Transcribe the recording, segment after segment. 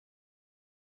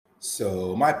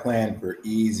So my plan for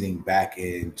easing back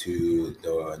into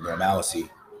the normalcy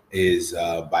is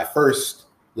by first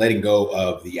letting go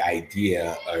of the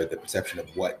idea or the perception of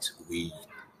what we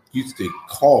used to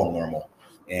call normal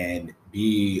and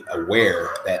be aware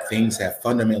that things have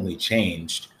fundamentally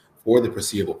changed for the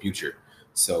foreseeable future.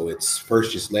 So it's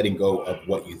first just letting go of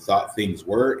what you thought things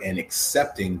were and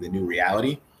accepting the new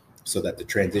reality so that the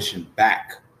transition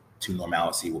back to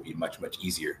normalcy will be much, much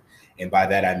easier. And by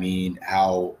that, I mean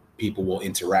how people will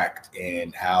interact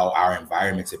and how our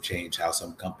environments have changed, how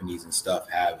some companies and stuff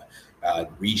have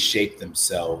reshaped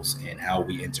themselves and how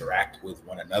we interact with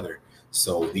one another.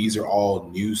 So these are all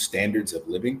new standards of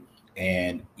living.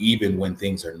 And even when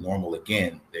things are normal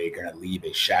again, they're going to leave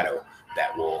a shadow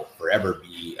that will forever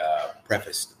be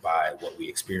prefaced by what we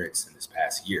experienced in this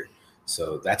past year.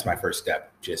 So that's my first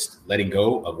step, just letting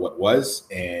go of what was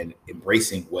and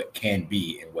embracing what can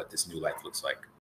be and what this new life looks like.